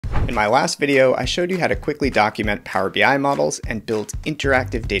In my last video, I showed you how to quickly document Power BI models and build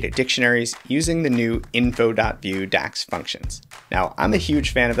interactive data dictionaries using the new INFO.VIEW DAX functions. Now, I'm a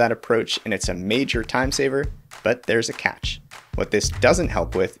huge fan of that approach and it's a major time saver, but there's a catch. What this doesn't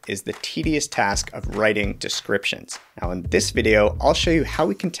help with is the tedious task of writing descriptions. Now in this video, I'll show you how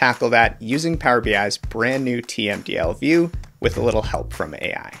we can tackle that using Power BI's brand new TMDL view with a little help from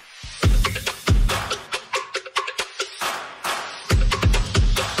AI.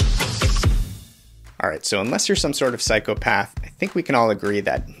 Alright, so unless you're some sort of psychopath, I think we can all agree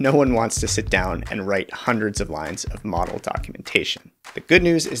that no one wants to sit down and write hundreds of lines of model documentation. The good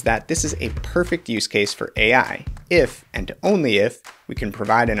news is that this is a perfect use case for AI, if, and only if, we can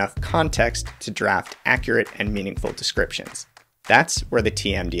provide enough context to draft accurate and meaningful descriptions. That's where the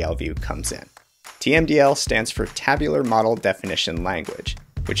TMDL view comes in. TMDL stands for Tabular Model Definition Language,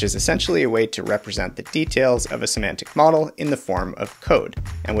 which is essentially a way to represent the details of a semantic model in the form of code.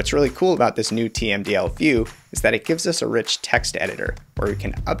 And what's really cool about this new TMDL view is that it gives us a rich text editor where we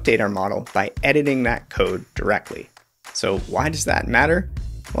can update our model by editing that code directly. So why does that matter?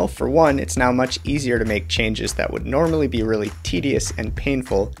 Well, for one, it's now much easier to make changes that would normally be really tedious and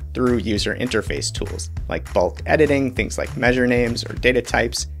painful through user interface tools, like bulk editing, things like measure names or data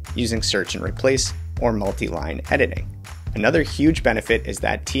types, using search and replace, or multi-line editing. Another huge benefit is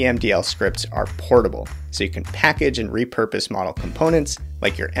that TMDL scripts are portable, so you can package and repurpose model components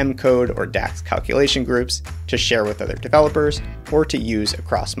like your M code or DAX calculation groups to share with other developers or to use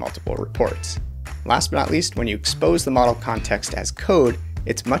across multiple reports. Last but not least, when you expose the model context as code,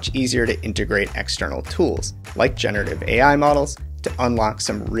 it's much easier to integrate external tools like generative AI models to unlock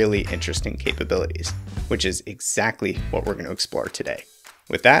some really interesting capabilities, which is exactly what we're going to explore today.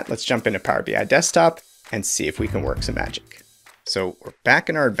 With that, let's jump into Power BI Desktop and see if we can work some magic. So we're back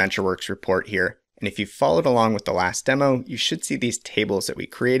in our AdventureWorks report here, and if you followed along with the last demo, you should see these tables that we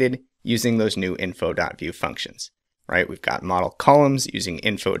created using those new info.view functions, right? We've got model columns using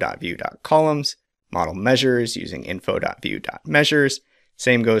info.view.columns, model measures using info.view.measures,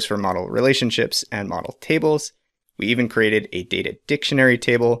 same goes for model relationships and model tables. We even created a data dictionary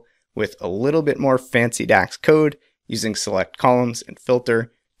table with a little bit more fancy DAX code using select columns and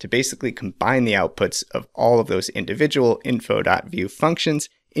filter to basically combine the outputs of all of those individual info.view functions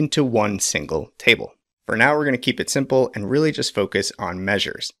into one single table. For now, we're going to keep it simple and really just focus on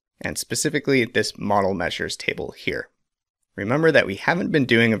measures, and specifically this model measures table here. Remember that we haven't been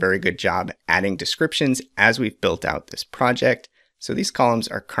doing a very good job adding descriptions as we've built out this project, so these columns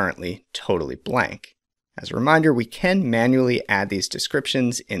are currently totally blank. As a reminder, we can manually add these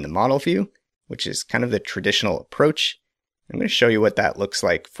descriptions in the model view, which is kind of the traditional approach. I'm going to show you what that looks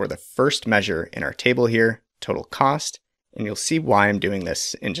like for the first measure in our table here, total cost, and you'll see why I'm doing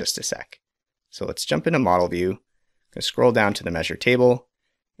this in just a sec. So let's jump into model view, I'm going to scroll down to the measure table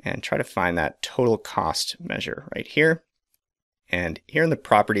and try to find that total cost measure right here. And here in the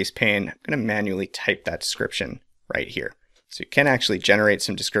properties pane, I'm going to manually type that description right here. So you can actually generate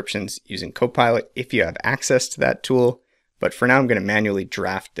some descriptions using Copilot if you have access to that tool, but for now I'm going to manually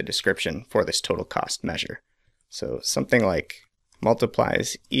draft the description for this total cost measure. So something like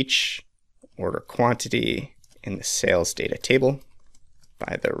multiplies each order quantity in the sales data table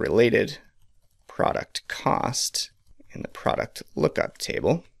by the related product cost in the product lookup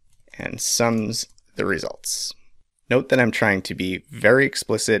table and sums the results. Note that I'm trying to be very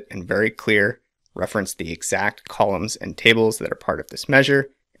explicit and very clear, reference the exact columns and tables that are part of this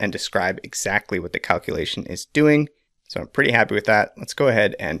measure, and describe exactly what the calculation is doing. So I'm pretty happy with that. Let's go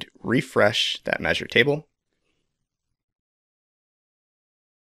ahead and refresh that measure table.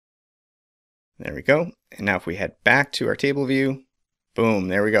 There we go. And now if we head back to our table view, boom,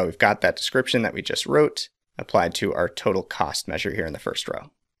 there we go. We've got that description that we just wrote applied to our total cost measure here in the first row.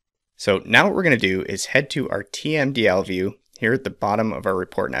 So now what we're going to do is head to our TMDL view here at the bottom of our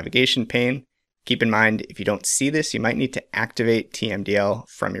report navigation pane. Keep in mind, if you don't see this, you might need to activate TMDL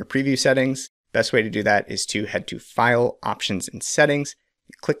from your preview settings. Best way to do that is to head to File, Options, and Settings,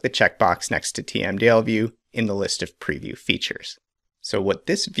 and click the checkbox next to TMDL view in the list of preview features. So what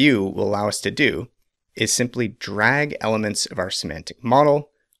this view will allow us to do is simply drag elements of our semantic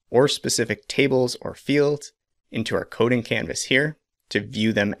model or specific tables or fields into our coding canvas here to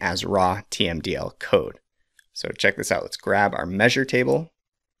view them as raw TMDL code. So check this out. Let's grab our measure table,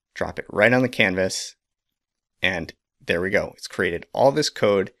 drop it right on the canvas, and there we go. It's created all this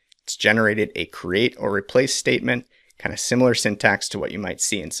code. It's generated a create or replace statement, kind of similar syntax to what you might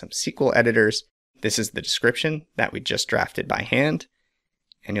see in some SQL editors. This is the description that we just drafted by hand.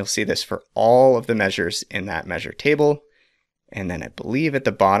 And you'll see this for all of the measures in that measure table. And then I believe at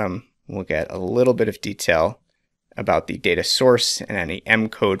the bottom, we'll get a little bit of detail about the data source and any M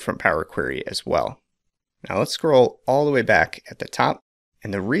code from Power Query as well. Now let's scroll all the way back at the top.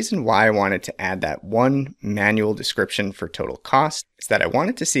 And the reason why I wanted to add that one manual description for total cost is that I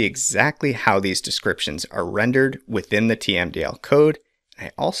wanted to see exactly how these descriptions are rendered within the TMDL code.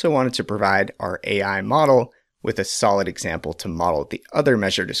 I also wanted to provide our AI model with a solid example to model the other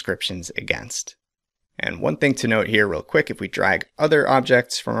measure descriptions against. And one thing to note here real quick, if we drag other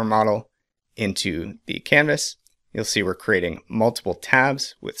objects from our model into the canvas, you'll see we're creating multiple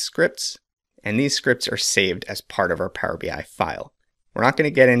tabs with scripts, and these scripts are saved as part of our Power BI file. We're not going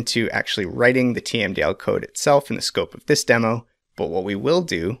to get into actually writing the TMDL code itself in the scope of this demo, but what we will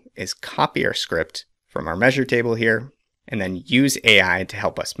do is copy our script from our measure table here, and then use AI to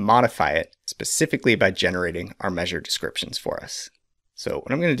help us modify it, specifically by generating our measure descriptions for us. So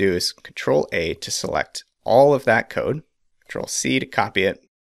what I'm going to do is Control A to select all of that code, Control C to copy it.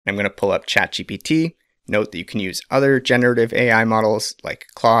 I'm going to pull up ChatGPT. Note that you can use other generative AI models like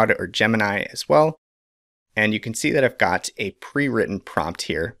Claude or Gemini as well. And you can see that I've got a pre-written prompt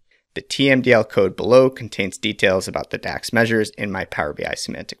here. The TMDL code below contains details about the DAX measures in my Power BI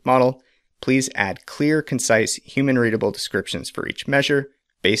semantic model. Please add clear, concise, human-readable descriptions for each measure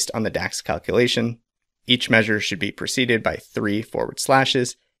based on the DAX calculation. Each measure should be preceded by 3 forward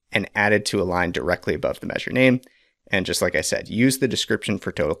slashes and added to a line directly above the measure name. And just like I said, use the description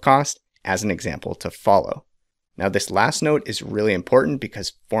for total cost as an example to follow. Now this last note is really important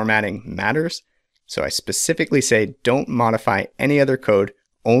because formatting matters. So I specifically say don't modify any other code,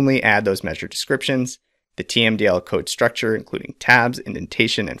 only add those measure descriptions. The TMDL code structure, including tabs,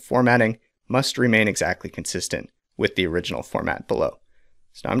 indentation, and formatting, must remain exactly consistent with the original format below.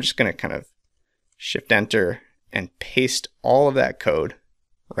 So now I'm just going to kind of Shift Enter and paste all of that code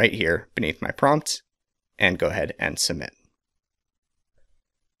right here beneath my prompt and go ahead and submit.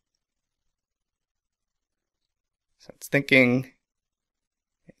 So it's thinking,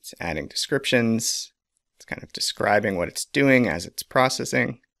 it's adding descriptions, it's kind of describing what it's doing as it's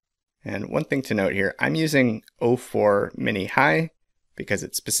processing. And one thing to note here, I'm using 04 Mini High because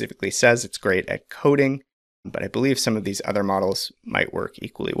it specifically says it's great at coding, but I believe some of these other models might work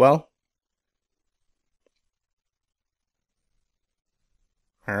equally well.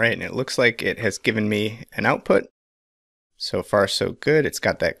 All right, and it looks like it has given me an output. So far, so good. It's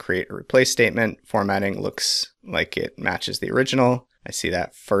got that create or replace statement. Formatting looks like it matches the original. I see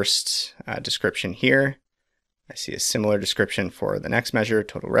that first description here. I see a similar description for the next measure,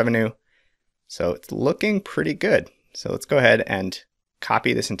 total revenue. So it's looking pretty good. So let's go ahead and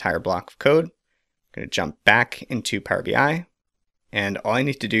copy this entire block of code. I'm going to jump back into Power BI. And all I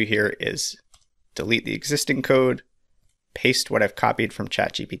need to do here is delete the existing code, paste what I've copied from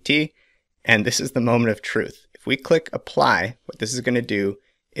ChatGPT, and this is the moment of truth. If we click apply, what this is going to do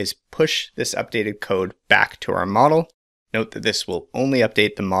is push this updated code back to our model. Note that this will only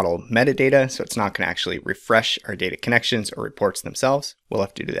update the model metadata, so it's not going to actually refresh our data connections or reports themselves. We'll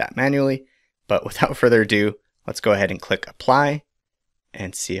have to do that manually, but without further ado, let's go ahead and click apply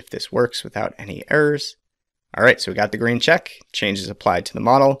and see if this works without any errors. All right, so we got the green check, changes applied to the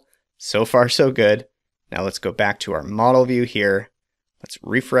model. So far, so good. Now let's go back to our model view here. Let's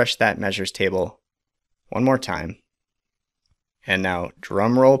refresh that measures table one more time. And now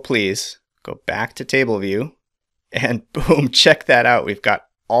drum roll, please. Go back to table view and boom, check that out. We've got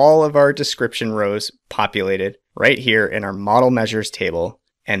all of our description rows populated right here in our model measures table,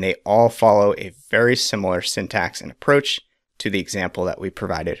 and they all follow a very similar syntax and approach to the example that we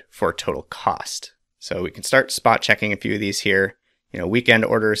provided for total cost. So we can start spot checking a few of these here. Weekend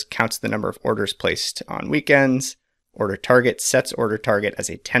orders counts the number of orders placed on weekends. Order target sets order target as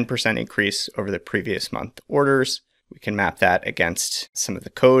a 10% increase over the previous month orders. We can map that against some of the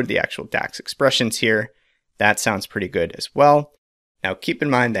code, the actual DAX expressions here. That sounds pretty good as well. Now keep in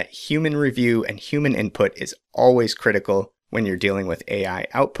mind that human review and human input is always critical when you're dealing with AI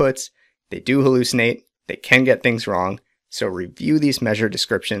outputs. They do hallucinate, they can get things wrong, so review these measure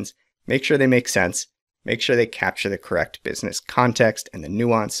descriptions, make sure they make sense, make sure they capture the correct business context and the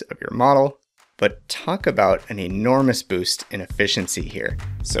nuance of your model. But talk about an enormous boost in efficiency here.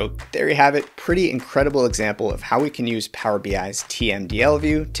 So there you have it, pretty incredible example of how we can use Power BI's TMDL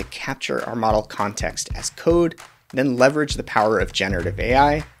view to capture our model context as code, then leverage the power of generative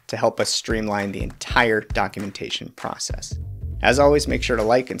AI to help us streamline the entire documentation process. As always, make sure to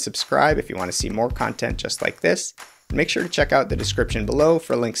like and subscribe if you want to see more content just like this. And make sure to check out the description below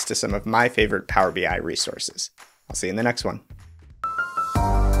for links to some of my favorite Power BI resources. I'll see you in the next one.